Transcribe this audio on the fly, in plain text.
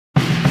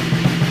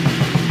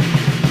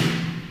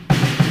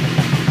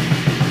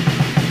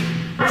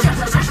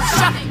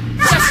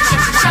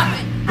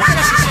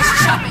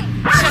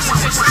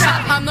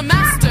I'm the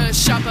master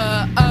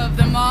shopper of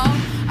them all.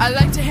 I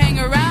like to hang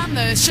around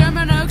the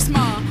Sherman Oaks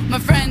Mall. My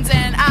friends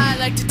and I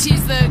like to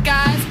tease the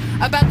guys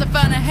about the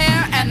fun of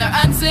hair and their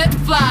unzipped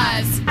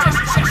flies.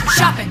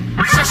 Shopping,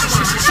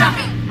 shopping,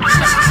 shopping,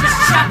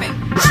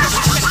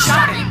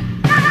 shopping.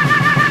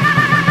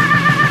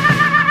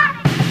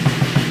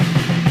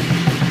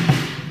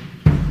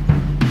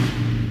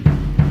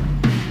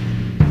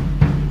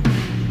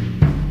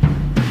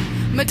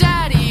 My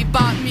daddy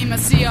bought me my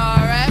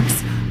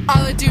CRX.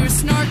 All I do is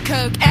snort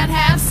coke and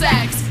have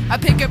sex. I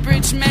pick up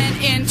rich men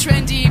in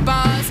trendy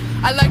bars.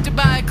 I like to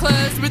buy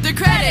clothes with their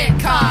credit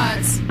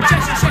cards.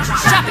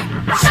 Shopping,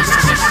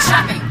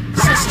 shopping,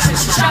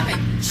 shopping,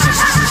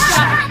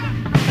 shopping.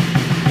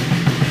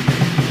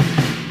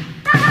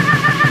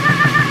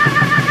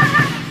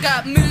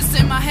 Got mousse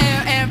in my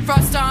hair and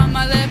frost on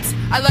my lips.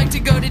 I like to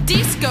go to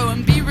disco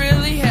and be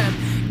really hip.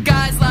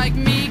 Guys like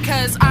me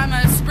cause I'm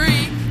a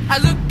spree. I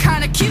look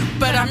kinda cute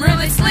but I'm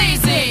really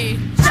sleazy.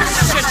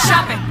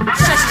 Shopping,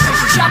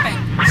 shopping,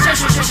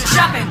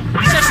 shopping,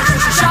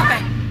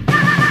 shopping.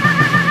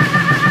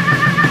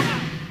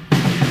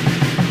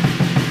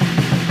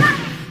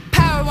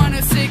 Power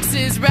 106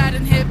 is rad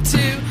and hip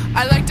too.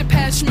 I like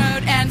Depeche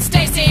Mode and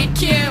Stacy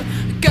Q.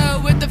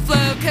 Go with the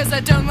flow cause I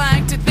don't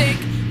like to think.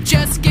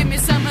 Just give me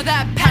some of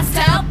that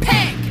pastel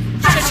pink.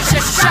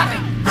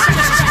 Shopping,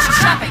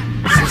 shopping,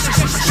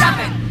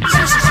 shopping.